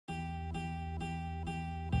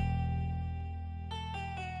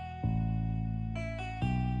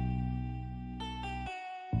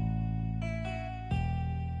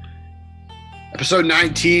Episode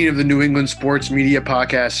 19 of the New England Sports Media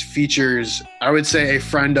Podcast features, I would say, a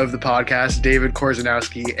friend of the podcast, David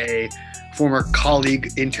Korzanowski, a former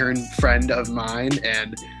colleague, intern, friend of mine,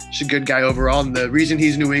 and just a good guy overall. And the reason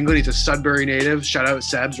he's New England, he's a Sudbury native. Shout out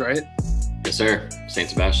Sebs, right? Yes, sir. St.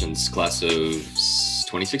 Sebastian's, class of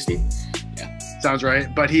 2016. Yeah. Sounds right.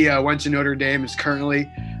 But he went to Notre Dame, is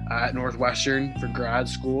currently at Northwestern for grad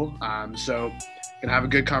school. So gonna have a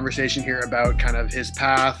good conversation here about kind of his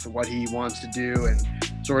path, what he wants to do, and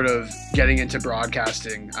sort of getting into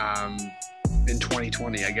broadcasting in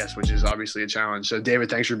 2020, I guess, which is obviously a challenge. So David,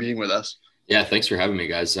 thanks for being with us. Yeah, thanks for having me,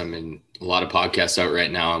 guys. I'm in a lot of podcasts out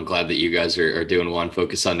right now. I'm glad that you guys are doing one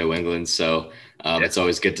focus on New England. So it's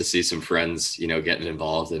always good to see some friends, getting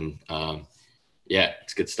involved, and yeah,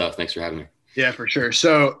 it's good stuff. Thanks for having me. Yeah, for sure.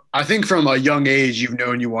 So I think from a young age, you've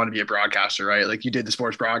known you want to be a broadcaster, right? Like you did the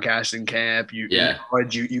sports broadcasting camp, you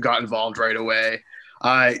got involved right away.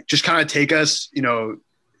 Just kind of take us,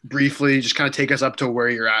 briefly, just kind of take us up to where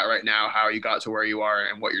you're at right now, how you got to where you are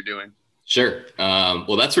and what you're doing. Sure.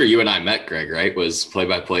 Well, that's where you and I met, Greg, right? Was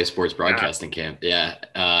play-by-play sports broadcasting camp.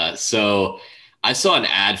 Yeah. So I saw an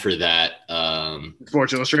ad for that.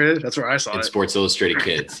 Sports Illustrated? That's where I saw it. Sports Illustrated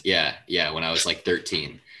Kids. Yeah. When I was like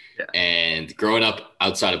 13. Yeah. And growing up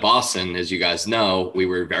outside of Boston, as you guys know, we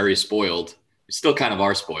were very spoiled. We still kind of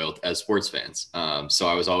are spoiled as sports fans. So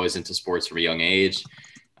I was always into sports from a young age,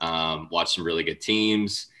 watched some really good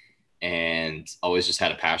teams, and always just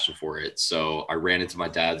had a passion for it. So I ran into my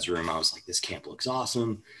dad's room. I was like, this camp looks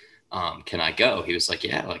awesome. Can I go? He was like,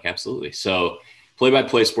 yeah, absolutely. So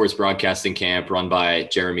play-by-play sports broadcasting camp run by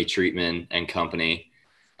Jeremy Treatman and company,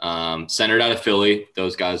 centered out of Philly.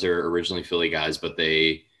 Those guys are originally Philly guys, but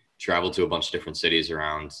they traveled to a bunch of different cities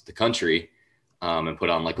around the country and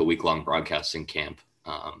put on like a week-long broadcasting camp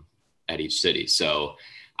at each city. So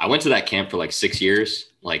I went to that camp for like 6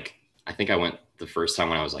 years. Like, I think I went the first time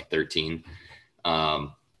when I was like 13.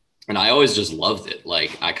 And I always just loved it.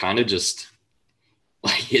 Like, I kind of just,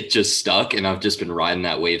 like, it just stuck, and I've just been riding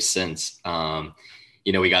that wave since.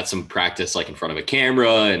 We got some practice like in front of a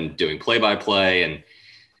camera and doing play-by-play, and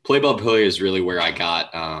play-by-play is really where I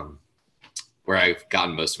got, where I've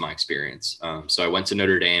gotten most of my experience. So I went to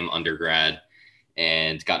Notre Dame undergrad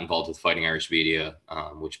and got involved with Fighting Irish Media,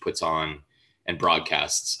 which puts on and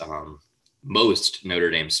broadcasts most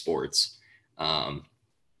Notre Dame sports. And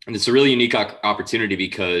it's a really unique opportunity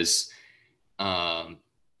because,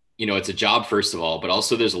 it's a job, first of all, but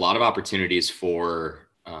also there's a lot of opportunities for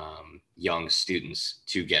young students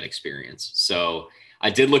to get experience. So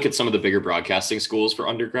I did look at some of the bigger broadcasting schools for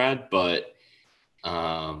undergrad, but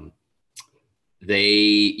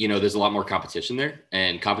there's a lot more competition there,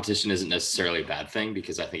 and competition isn't necessarily a bad thing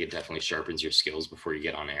because I think it definitely sharpens your skills before you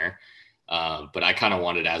get on air. But I kind of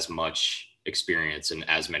wanted as much experience and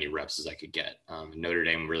as many reps as I could get. Notre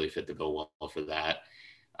Dame really fit the bill well for that.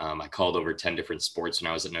 I called over 10 different sports when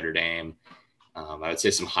I was at Notre Dame. I would say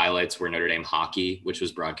some highlights were Notre Dame hockey, which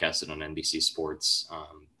was broadcasted on NBC Sports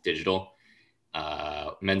Digital.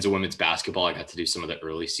 Men's and women's basketball, I got to do some of the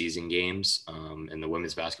early season games, and the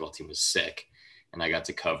women's basketball team was sick. And I got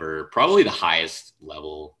to cover probably the highest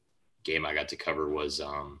level game I got to cover was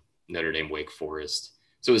Notre Dame Wake Forest.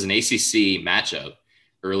 So it was an ACC matchup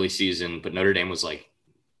early season, but Notre Dame was like,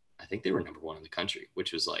 I think they were number one in the country,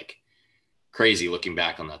 which was like crazy looking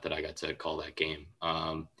back on that I got to call that game.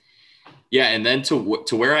 And then to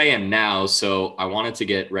where I am now. So I wanted to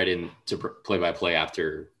get right into play-by-play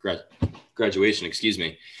after graduation, excuse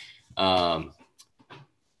me.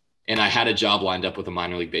 And I had a job lined up with a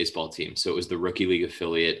minor league baseball team. So it was the rookie league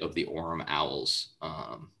affiliate of the Orem Owls.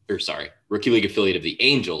 Rookie league affiliate of the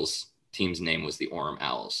Angels. Team's name was the Orem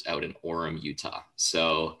Owls out in Orem, Utah.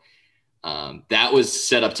 So that was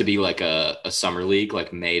set up to be like a summer league,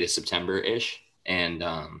 like May to September-ish. And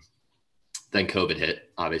then COVID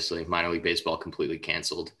hit, obviously. Minor league baseball completely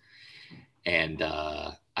canceled. And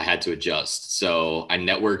I had to adjust. So I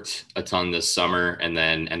networked a ton this summer and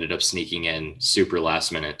then ended up sneaking in super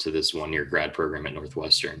last minute to this 1-year grad program at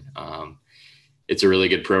Northwestern. It's a really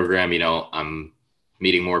good program. I'm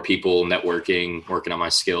meeting more people, networking, working on my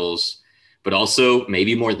skills, but also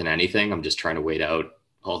maybe more than anything, I'm just trying to wait out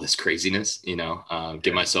all this craziness,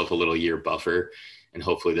 give myself a little year buffer, and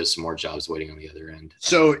hopefully there's some more jobs waiting on the other end.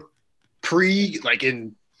 So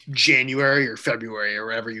in January or February or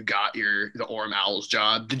wherever you got the Orem Owls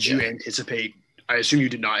job, did you anticipate, I assume you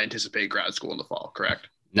did not anticipate grad school in the fall, correct?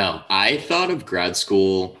 No, I thought of grad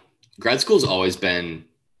school. Grad school's always been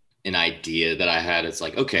an idea that I had. It's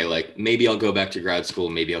like, okay, like maybe I'll go back to grad school,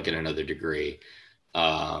 maybe I'll get another degree.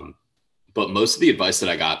 But most of the advice that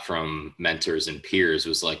I got from mentors and peers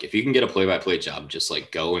was like, if you can get a play-by-play job, just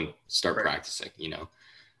like go and start practicing, you know?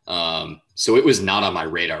 So it was not on my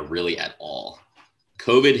radar really at all.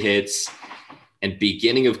 COVID hits, and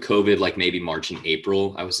beginning of COVID, like maybe March and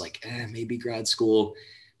April, I was like, maybe grad school.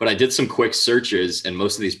 But I did some quick searches, and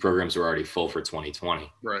most of these programs were already full for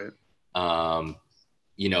 2020. Right.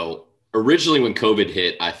 You know, originally when COVID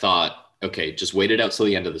hit, I thought, okay, just wait it out till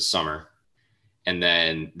the end of the summer, and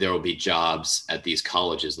then there will be jobs at these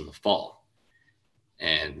colleges in the fall.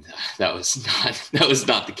 And that was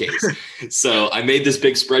not the case. So I made this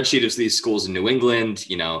big spreadsheet of these schools in New England,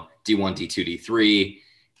 you know, D1, D2, D3,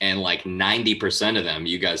 and like 90% of them,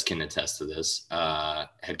 you guys can attest to this,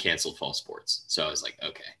 had canceled fall sports. So I was like,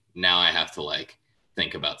 okay, now I have to like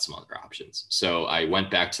think about some other options. So I went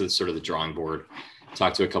back to the drawing board,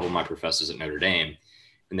 talked to a couple of my professors at Notre Dame,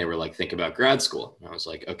 and they were like, think about grad school. And I was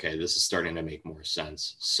like, okay, this is starting to make more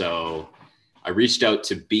sense. So I reached out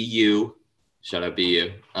to BU, shout out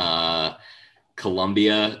BU,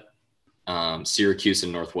 Columbia, Syracuse,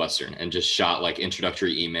 and Northwestern, and just shot like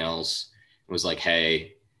introductory emails. It was like,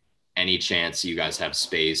 hey, any chance you guys have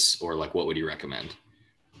space, or like, what would you recommend?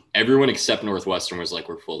 Everyone except Northwestern was like,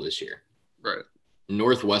 we're full this year. Right.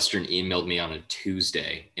 Northwestern emailed me on a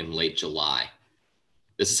Tuesday in late July.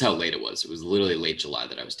 This is how late it was. It was literally late July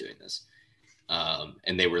that I was doing this.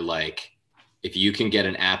 And they were like, if you can get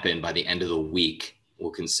an app in by the end of the week,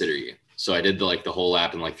 we'll consider you. So I did the whole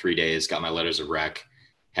app in like 3 days, got my letters of rec,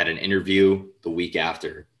 had an interview the week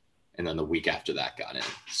after, and then the week after that got in.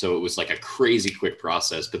 So it was like a crazy quick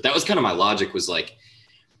process. But that was kind of my logic, was like,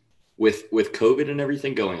 with COVID and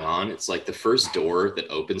everything going on, it's like the first door that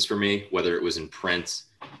opens for me, whether it was in print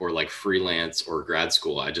or like freelance or grad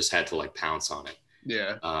school, I just had to like pounce on it.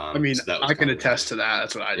 Yeah. I mean, so I can attest to that.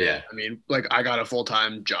 That's what I did. Yeah. I mean, like I got a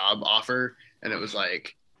full-time job offer, and it was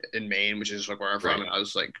like in Maine, which is like where I'm from. Right. And I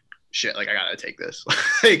was like, shit, like I got to take this.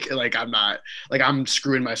 like I'm not, like I'm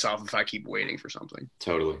screwing myself if I keep waiting for something.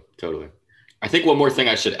 Totally. I think one more thing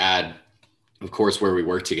I should add, of course, where we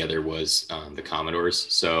worked together was the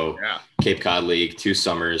Commodores. So yeah. Cape Cod League, 2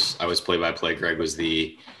 summers. I was play-by-play. Greg was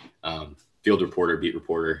the field reporter, beat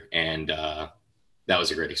reporter. And that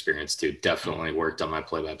was a great experience too. Definitely worked on my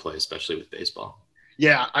play-by-play, especially with baseball.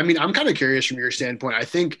 Yeah. I mean, I'm kind of curious from your standpoint. I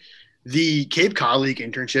think the Cape Cod League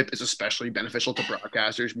internship is especially beneficial to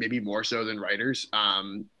broadcasters, maybe more so than writers.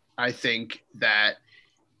 I think that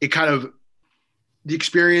it kind of, the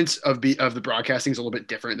experience of the broadcasting is a little bit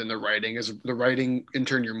different than the writing. As the writing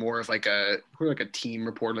intern, you're more of like a team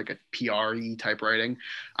report, like a PRE type writing.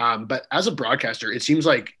 But as a broadcaster, it seems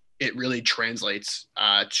like it really translates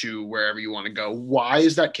to wherever you want to go. Why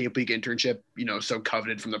is that Cape League internship, so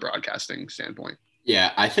coveted from the broadcasting standpoint?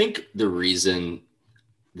 Yeah, I think the reason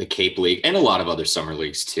the Cape League, and a lot of other summer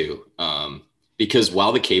leagues too, because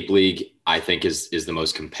while the Cape League, I think is the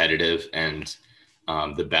most competitive and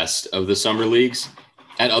the best of the summer leagues,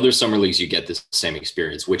 at other summer leagues, you get the same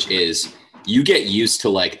experience, which is you get used to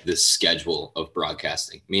like the schedule of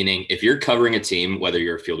broadcasting. Meaning if you're covering a team, whether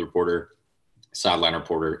you're a field reporter, sideline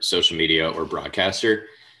reporter, social media, or broadcaster,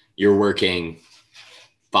 you're working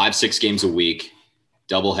 5-6 games a week,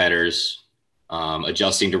 double headers,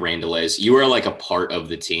 adjusting to rain delays. You are like a part of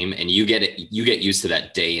the team, and you get used to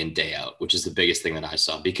that day in, day out, which is the biggest thing that I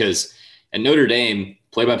saw. Because at Notre Dame,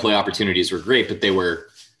 play-by-play opportunities were great, but they were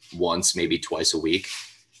once, maybe twice a week,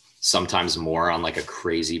 sometimes more on like a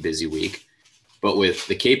crazy busy week. But with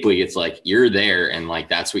the Cape League, it's like you're there, and like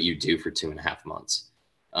that's what you do for 2.5 months.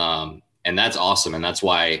 And that's awesome. And that's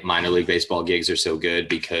why minor league baseball gigs are so good,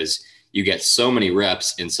 because you get so many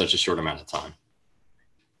reps in such a short amount of time.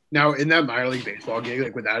 Now, in that minor league baseball gig,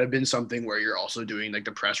 like would that have been something where you're also doing like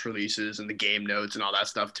the press releases and the game notes and all that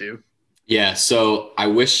stuff too? Yeah. So I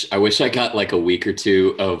wish I got like a week or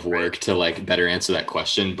 2 of work to like better answer that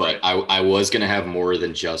question, but I was going to have more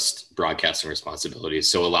than just broadcasting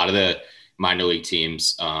responsibilities. So a lot of the minor league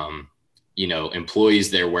teams,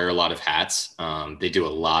 employees there wear a lot of hats. They do a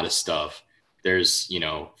lot of stuff. There's,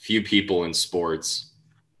 few people in sports.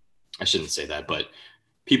 I shouldn't say that, but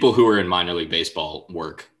people who are in minor league baseball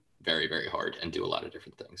work very, very hard and do a lot of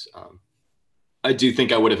different things. I do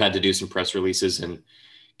think I would have had to do some press releases and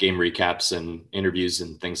game recaps and interviews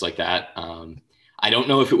and things like that. I don't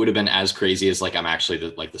know if it would have been as crazy as like I'm actually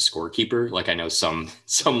the scorekeeper. Like I know some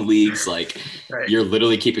leagues, like right. You're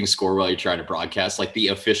literally keeping score while you're trying to broadcast, like the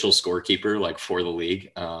official scorekeeper, like for the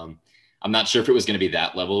league. I'm not sure if it was going to be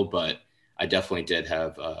that level, but I definitely did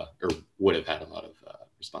have or would have had a lot of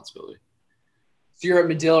responsibility. So you're at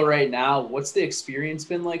Medill right now. What's the experience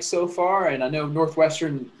been like so far? And I know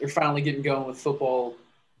Northwestern, they're finally getting going with football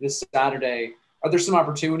this Saturday. Are there some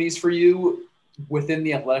opportunities for you within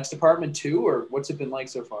the athletics department too, or what's it been like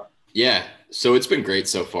so far? Yeah, so it's been great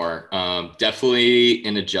so far. Definitely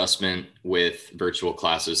an adjustment with virtual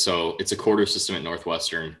classes. So it's a quarter system at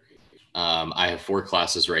Northwestern. I have 4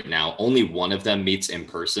 classes right now. Only one of them meets in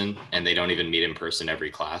person, and they don't even meet in person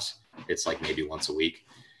every class. It's like maybe once a week.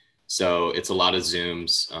 So it's a lot of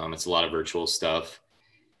Zooms. It's a lot of virtual stuff.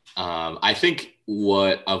 I think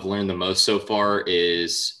what I've learned the most so far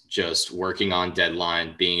is just working on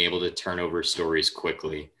deadline, being able to turn over stories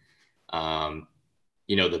quickly.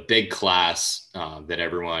 The big class that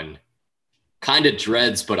everyone kind of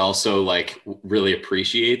dreads, but also like really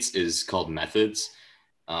appreciates is called methods.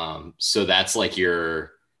 So that's like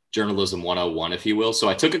your journalism 101, if you will. So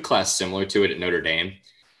I took a class similar to it at Notre Dame.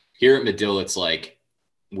 Here at Medill, it's like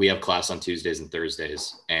we have class on Tuesdays and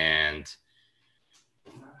Thursdays. And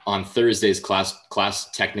on Thursdays, class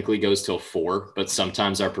technically goes till 4, but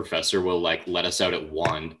sometimes our professor will like let us out at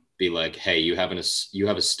 1, be like, hey, you have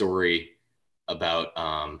a story about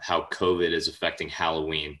how COVID is affecting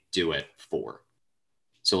Halloween, do it 4.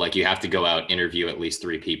 So like you have to go out, interview at least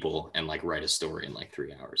 3 people and like write a story in like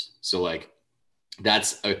 3 hours. So like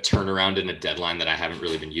that's a turnaround and a deadline that I haven't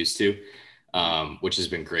really been used to, which has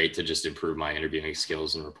been great to just improve my interviewing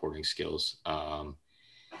skills and reporting skills.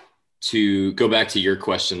 To go back to your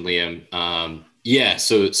question, Liam,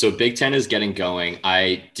 so Big Ten is getting going.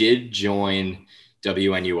 I did join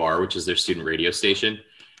WNUR, which is their student radio station.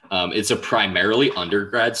 It's a primarily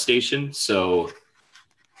undergrad station. So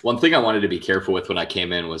one thing I wanted to be careful with when I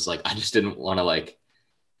came in was like, I just didn't want to like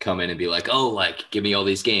come in and be like, oh, like give me all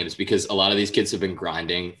these games, because a lot of these kids have been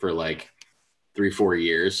grinding for like 3-4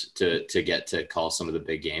 years to get to call some of the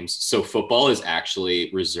big games. So football is actually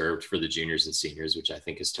reserved for the juniors and seniors, which I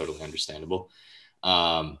think is totally understandable.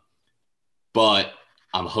 But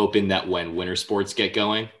I'm hoping that when winter sports get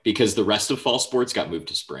going, because the rest of fall sports got moved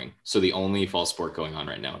to spring. So the only fall sport going on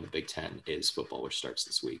right now in the Big Ten is football, which starts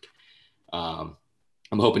this week.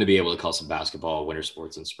 I'm hoping to be able to call some basketball, winter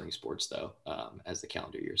sports, and spring sports, though, as the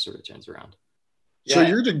calendar year sort of turns around. So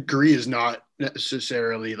your degree is not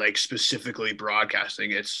necessarily like specifically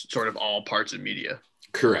broadcasting. It's sort of all parts of media.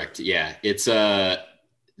 Correct. Yeah. It's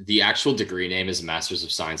the actual degree name is Master's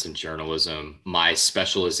of Science in Journalism. My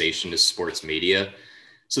specialization is sports media.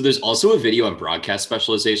 So there's also a video and broadcast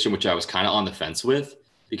specialization, which I was kind of on the fence with,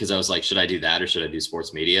 because I was like, should I do that or should I do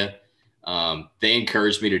sports media? They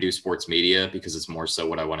encouraged me to do sports media because it's more so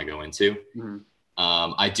what I want to go into. Mm-hmm.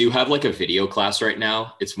 I do have like a video class right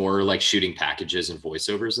now. It's more like shooting packages and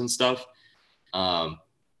voiceovers and stuff.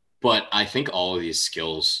 But I think all of these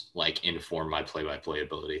skills like inform my play-by-play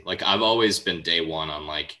ability. Like I've always been day one on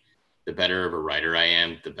like the better of a writer I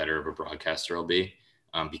am, the better of a broadcaster I'll be,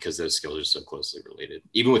 because those skills are so closely related,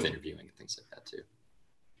 even with interviewing and things like that too.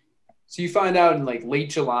 So you find out in like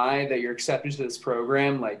late July that you're accepted to this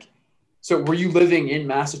program. Like, so were you living in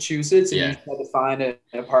Massachusetts and you had to find an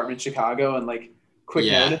apartment in Chicago and like quick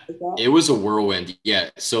notice like that? It was a whirlwind.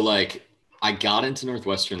 Yeah. So like I got into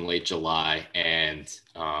Northwestern late July and,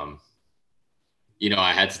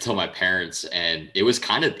 I had to tell my parents, and it was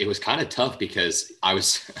kind of tough because I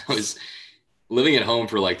was living at home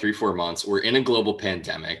for like 3-4 months. We're in a global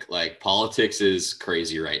pandemic. Like politics is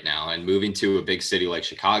crazy right now, and moving to a big city like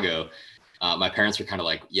Chicago, my parents were kind of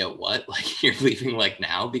like, yo, what? Like you're leaving like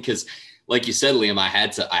now? Because like you said, Liam, I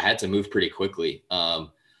had to move pretty quickly. I'm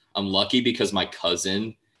lucky because my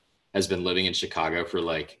cousin has been living in Chicago for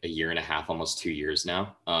like 1.5 years, almost 2 years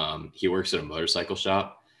now. He works at a motorcycle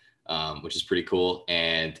shop, which is pretty cool.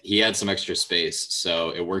 And he had some extra space.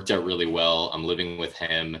 So it worked out really well. I'm living with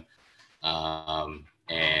him.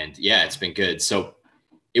 And yeah, it's been good. So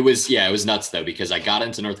it was nuts though, because I got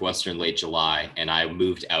into Northwestern late July and I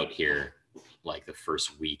moved out here like the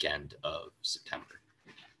first weekend of September.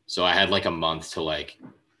 So I had like a month to like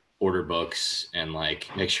order books and like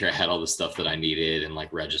make sure I had all the stuff that I needed and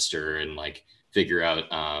like register and like figure out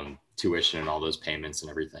tuition and all those payments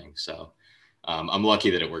and everything. So I'm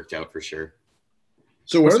lucky that it worked out for sure.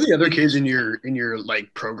 So what are the other kids in your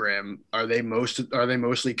like program? Are they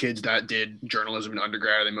mostly kids that did journalism in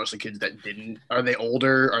undergrad? Are they mostly kids that didn't? Are they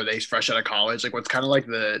older? Are they fresh out of college? Like what's kind of like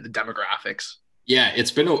the demographics? Yeah,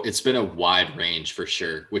 it's been a wide range for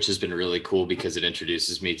sure, which has been really cool because it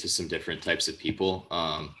introduces me to some different types of people.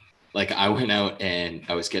 Like I went out and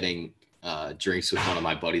I was getting drinks with one of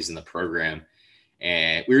my buddies in the program,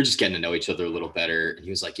 and we were just getting to know each other a little better. And he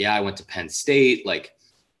was like, yeah, I went to Penn State. Like,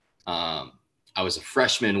 I was a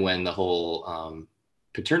freshman when the whole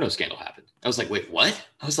Paterno scandal happened. I was like, wait, what?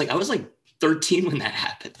 I was like 13 when that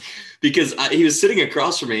happened, because he was sitting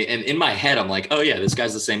across from me. And in my head, I'm like, oh yeah, this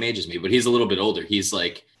guy's the same age as me, but he's a little bit older. He's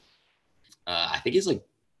like I think he's like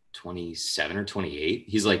 27 or 28.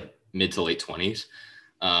 He's like mid to late 20s.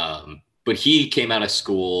 But he came out of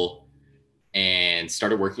school and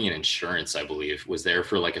started working in insurance, I believe, was there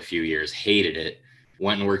for like a few years, hated it,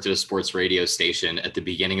 went and worked at a sports radio station at the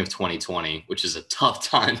beginning of 2020, which is a tough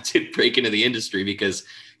time to break into the industry because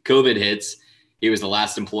COVID hits. He was the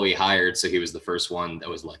last employee hired, so he was the first one that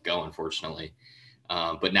was let go, unfortunately.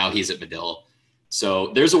 But now he's at Medill.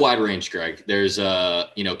 So there's a wide range, Greg. There's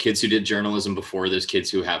kids who did journalism before. There's kids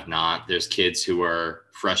who have not. There's kids who are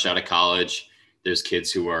fresh out of college. There's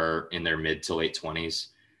kids who are in their mid to late 20s.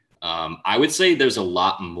 I would say there's a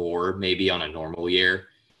lot more maybe on a normal year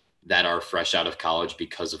that are fresh out of college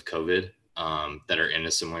because of COVID, that are in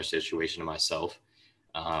a similar situation to myself.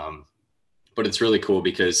 But it's really cool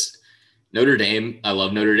because Notre Dame, I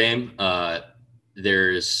love Notre Dame.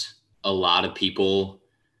 There's a lot of people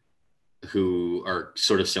who are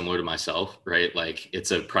sort of similar to myself, right? Like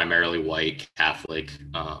it's a primarily white Catholic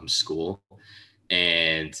school.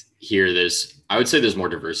 And here I would say there's more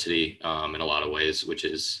diversity in a lot of ways, which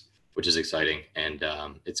is exciting. And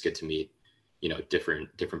it's good to meet,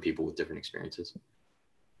 different people with different experiences.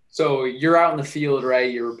 So you're out in the field,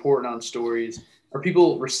 right? You're reporting on stories. Are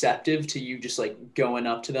people receptive to you just like going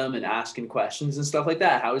up to them and asking questions and stuff like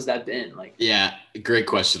that? How has that been? Yeah, great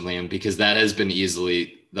question, Liam, because that has been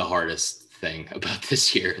easily the hardest thing about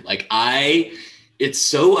this year. It's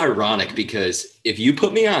so ironic because if you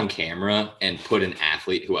put me on camera and put an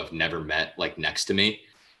athlete who I've never met like next to me,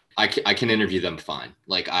 I can interview them fine.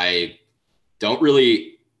 Like I don't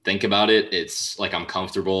really think about it. It's like I'm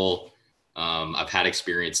comfortable. I've had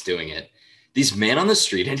experience doing it. These man on the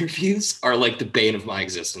street interviews are like the bane of my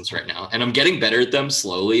existence right now. And I'm getting better at them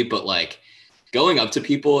slowly, but like going up to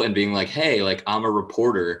people and being like, hey, like I'm a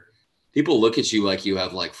reporter, people look at you like you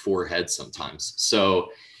have like 4 heads sometimes. So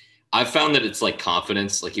I've found that it's like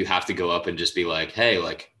confidence. Like you have to go up and just be like, hey,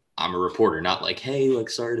 like I'm a reporter, not like, hey, like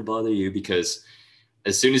sorry to bother you. Because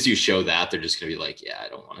as soon as you show that, they're just gonna be like, yeah, I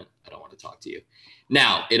don't want to talk to you.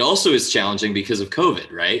 Now, it also is challenging because of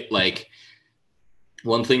COVID, right? Like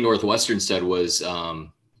one thing Northwestern said was,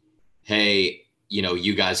 hey,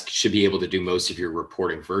 you guys should be able to do most of your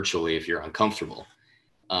reporting virtually if you're uncomfortable.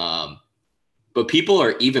 But people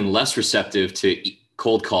are even less receptive to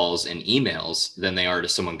cold calls and emails than they are to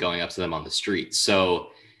someone going up to them on the street. So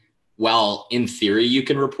while in theory you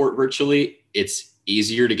can report virtually, it's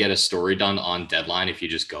easier to get a story done on deadline if you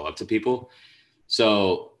just go up to people.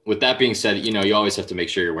 So with that being said, you always have to make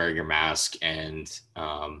sure you're wearing your mask and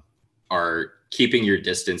are keeping your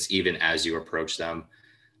distance even as you approach them.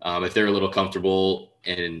 If they're a little comfortable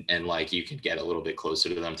and like you can get a little bit closer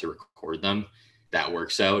to them to record them, that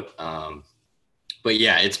works out. But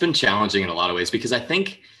yeah, it's been challenging in a lot of ways because I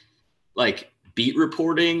think like beat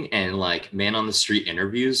reporting and like man on the street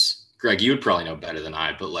interviews, Greg, you would probably know better than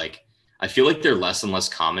I, but like, I feel like they're less and less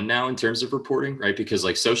common now in terms of reporting, right? Because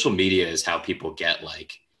like social media is how people get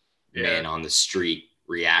like man on the street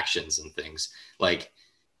reactions and things. Like,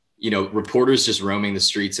 reporters just roaming the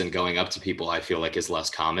streets and going up to people, I feel like is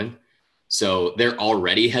less common. So they're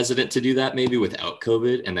already hesitant to do that maybe without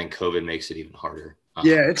COVID, and then COVID makes it even harder.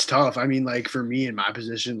 Yeah, it's tough. I mean, like for me in my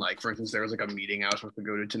position, like for instance, there was like a meeting I was supposed to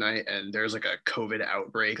go to tonight and there's like a COVID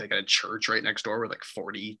outbreak, like at a church right next door with like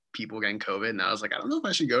 40 people getting COVID. And I was like, I don't know if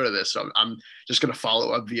I should go to this. So I'm just going to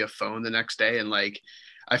follow up via phone the next day. And like,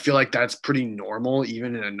 I feel like that's pretty normal,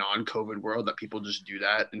 even in a non-COVID world, that people just do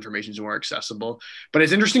that. Information is more accessible. But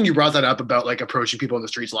it's interesting you brought that up about like approaching people in the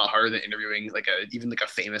streets a lot harder than interviewing like even like a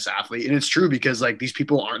famous athlete. And it's true because like these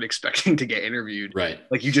people aren't expecting to get interviewed. Right.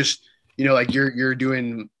 Like you just, like you're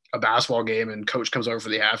doing a basketball game and coach comes over for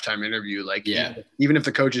the halftime interview. Like, yeah, even if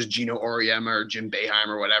the coach is Gino Auriemma or Jim Boeheim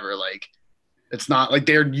or whatever, like it's not like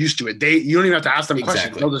they're used to it. You don't even have to ask them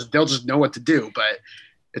questions. They'll just know what to do, but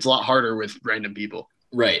it's a lot harder with random people.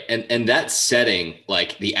 Right. And that setting,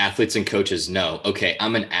 like the athletes and coaches know, okay,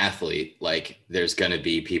 I'm an athlete. Like there's going to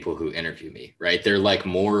be people who interview me, right? They're like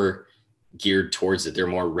more geared towards it. They're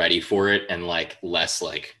more ready for it. And like less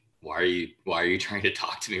like, why are you trying to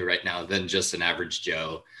talk to me right now than just an average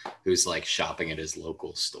Joe who's like shopping at his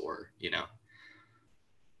local store,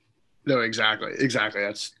 No, exactly.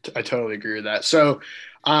 I totally agree with that. So,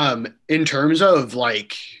 in terms of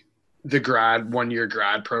like the 1-year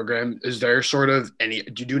grad program, is there sort of do you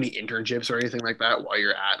do any internships or anything like that while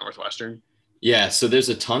you're at Northwestern? Yeah. So there's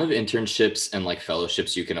a ton of internships and like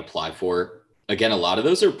fellowships you can apply for. Again, a lot of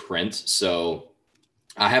those are print. So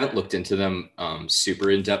I haven't looked into them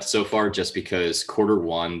super in depth so far, just because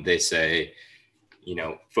Q1, they say,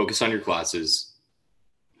 focus on your classes,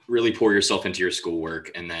 really pour yourself into your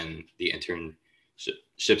schoolwork, and then the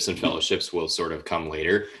internships and fellowships will sort of come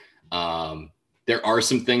later. There are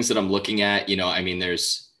some things that I'm looking at, I mean,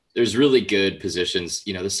 there's really good positions,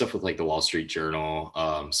 the stuff with like the Wall Street Journal,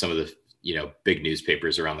 some of the, big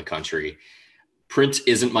newspapers around the country. Print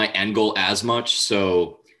isn't my end goal as much.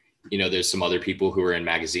 So, there's some other people who are in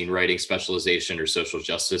magazine writing specialization or social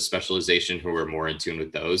justice specialization who are more in tune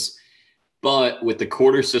with those. But with the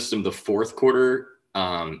quarter system, the fourth quarter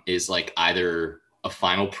is like either a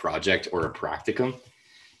final project or a practicum.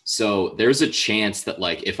 So there's a chance that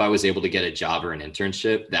like if I was able to get a job or an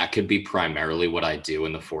internship, that could be primarily what I do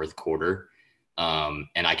in the fourth quarter. And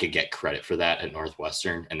I could get credit for that at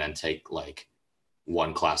Northwestern and then take like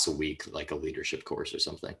one class a week, like a leadership course or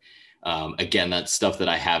something. Again, that's stuff that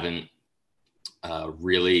I haven't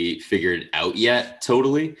really figured out yet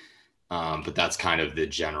totally. But that's kind of the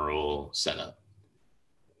general setup.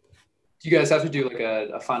 Do you guys have to do like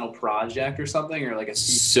a final project or something or like a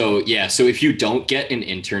So if you don't get an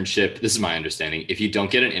internship, this is my understanding. If you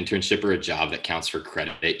don't get an internship or a job that counts for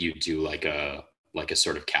credit, you do like a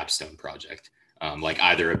sort of capstone project, like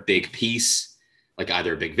either a big piece, like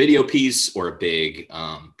either a big video piece or a big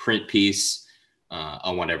print piece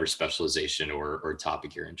on whatever specialization or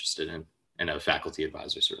topic you're interested in. And a faculty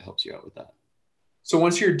advisor sort of helps you out with that. So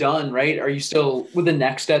once you're done, right, are you still, would the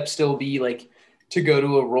next step still be like to go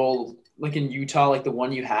to a role like in Utah, like the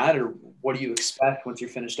one you had, or what do you expect once you're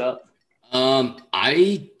finished up?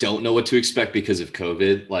 I don't know what to expect because of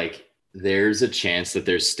COVID. Like there's a chance that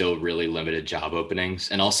there's still really limited job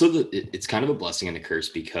openings. And also it's kind of a blessing and a curse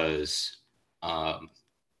because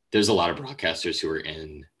there's a lot of broadcasters who are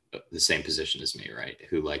in the same position as me, right?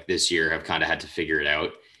 Who like this year have kind of had to figure it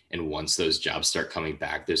out. And once those jobs start coming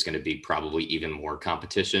back, there's going to be probably even more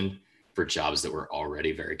competition for jobs that were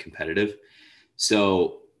already very competitive.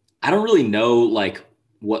 So I don't really know like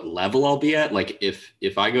what level I'll be at. Like if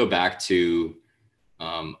I go back to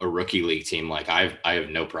a rookie league team, like I have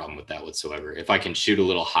no problem with that whatsoever. If I can shoot a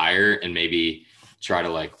little higher and maybe try to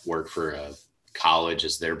like work for a college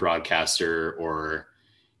as their broadcaster or,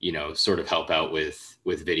 sort of help out with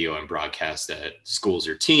video and broadcast at schools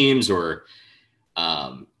or teams or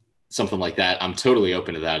something like that, I'm totally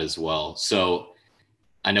open to that as well. So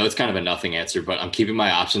I know it's kind of a nothing answer, but I'm keeping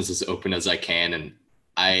my options as open as I can. And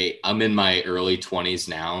I'm in my early 20s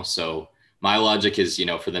now. So my logic is,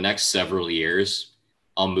 for the next several years,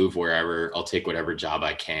 I'll move wherever, I'll take whatever job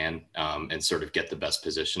I can and sort of get the best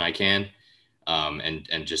position I can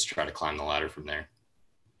and just try to climb the ladder from there.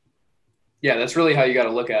 Yeah, that's really how you got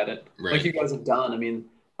to look at it. Right. Like you guys have done. I mean,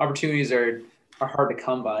 opportunities are hard to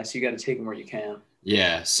come by, so you got to take them where you can.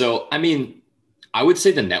 Yeah. So, I mean, I would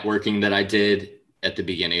say the networking that I did at the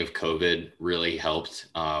beginning of COVID really helped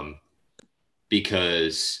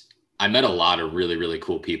because I met a lot of really, really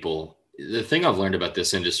cool people. The thing I've learned about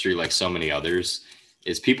this industry, like so many others,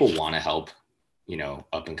 is people want to help,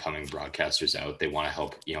 up and coming broadcasters out. They want to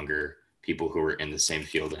help younger people who are in the same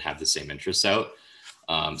field and have the same interests out.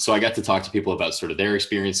 So I got to talk to people about sort of their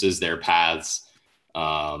experiences, their paths,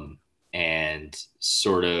 and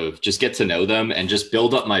sort of just get to know them and just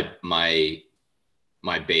build up my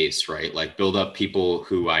base, right? Like build up people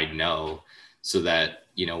who I know so that,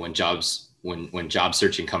 when job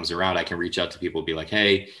searching comes around, I can reach out to people and be like,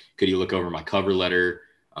 hey, could you look over my cover letter?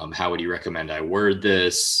 How would you recommend I word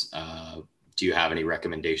this? Do you have any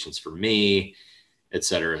recommendations for me? Et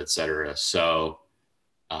cetera, et cetera. So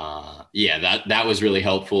that was really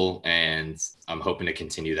helpful. And I'm hoping to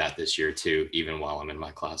continue that this year too, even while I'm in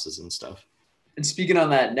my classes and stuff. And speaking on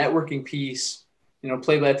that networking piece,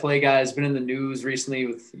 play-by-play guys been in the news recently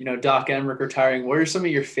with, Doc Emrick retiring. What are some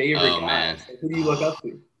of your favorite guys? Man. Like, who do you look up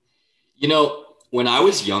to? When I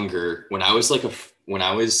was younger, when I was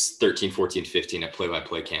 13, 14, 15 at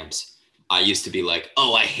play-by-play camps, I used to be like,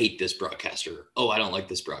 oh, I hate this broadcaster. Oh, I don't like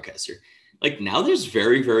this broadcaster. Like now there's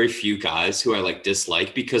very, very few guys who I like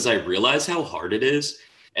dislike because I realize how hard it is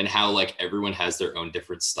and how like everyone has their own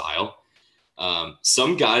different style.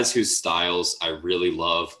 Some guys whose styles I really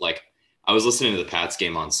love, like I was listening to the Pats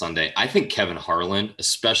game on Sunday. I think Kevin Harlan,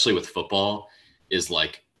 especially with football, is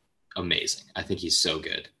like amazing. I think he's so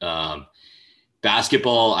good.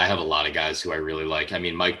 Basketball, I have a lot of guys who I really like. I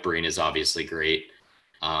mean, Mike Breen is obviously great.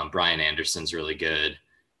 Brian Anderson's really good.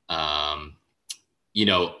 I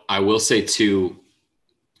will say too,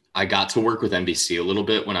 I got to work with NBC a little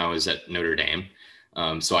bit when I was at Notre Dame.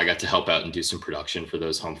 So I got to help out and do some production for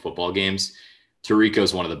those home football games.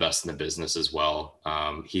 Tirico's one of the best in the business as well.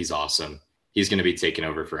 He's awesome. He's going to be taking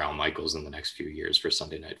over for Al Michaels in the next few years for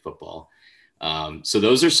Sunday Night Football. So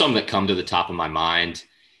those are some that come to the top of my mind.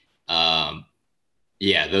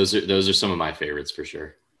 Those are some of my favorites for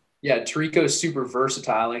sure. Yeah, Tarico's super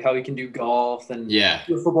versatile, like how he can do golf and do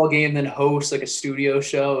a football game, then host like a studio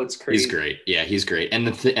show. It's crazy. He's great. Yeah, he's great.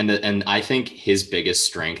 And I think his biggest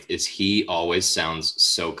strength is he always sounds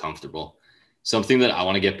so comfortable. Something that I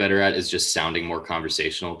want to get better at is just sounding more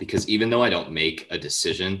conversational, because even though I don't make a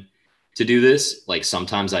decision to do this, like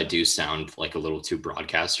sometimes I do sound like a little too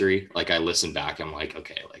broadcastery. Like I listen back, I'm like,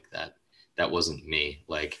 okay, like that wasn't me.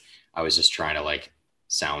 Like I was just trying to like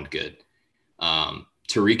sound good.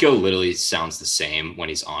 Tarico literally sounds the same when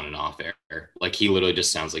he's on and off air. Like he literally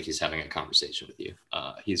just sounds like he's having a conversation with you.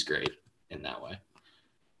 He's great in that way.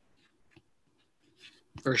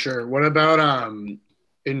 For sure. What about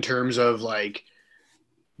in terms of like,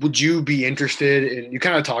 would you be interested in, you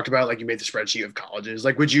kind of talked about like you made the spreadsheet of colleges,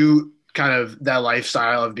 like would you kind of that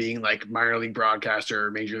lifestyle of being like minor league broadcaster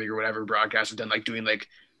or major league or whatever broadcaster, then like doing like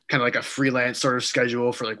kind of like a freelance sort of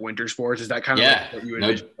schedule for like winter sports? Is that kind of like what you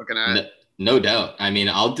would be looking at? No doubt. I mean,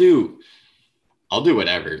 I'll do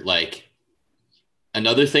whatever. Like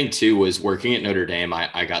another thing too was working at Notre Dame.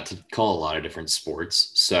 I got to call a lot of different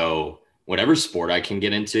sports. So whatever sport I can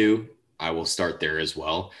get into, I will start there as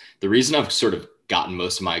well. The reason I've sort of gotten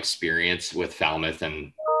most of my experience with Falmouth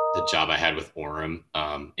and the job I had with Orem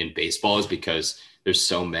in baseball is because there's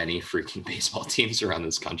so many freaking baseball teams around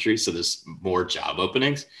this country. So there's more job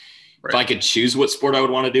openings. Right. If I could choose what sport I would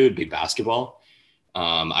want to do, it'd be basketball.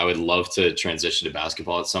 I would love to transition to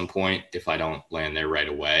basketball at some point if I don't land there right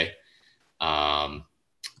away.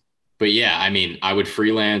 But yeah, I mean, I would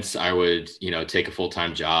freelance. I would, take a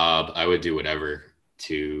full-time job. I would do whatever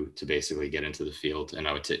to basically get into the field, and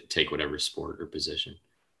I would take whatever sport or position.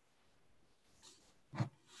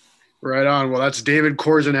 Right on. Well, that's David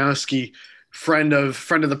Korzanowski, friend of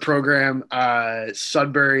the program,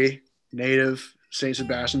 Sudbury native, St.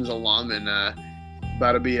 Sebastian's alum, and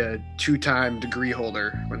about to be a 2-time degree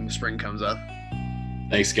holder when the spring comes up.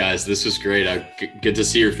 Thanks, guys. This was great. Good to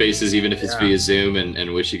see your faces, even if it's via Zoom,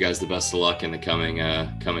 and wish you guys the best of luck in the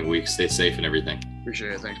coming weeks. Stay safe and everything.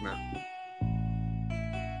 Appreciate it. Thanks, man.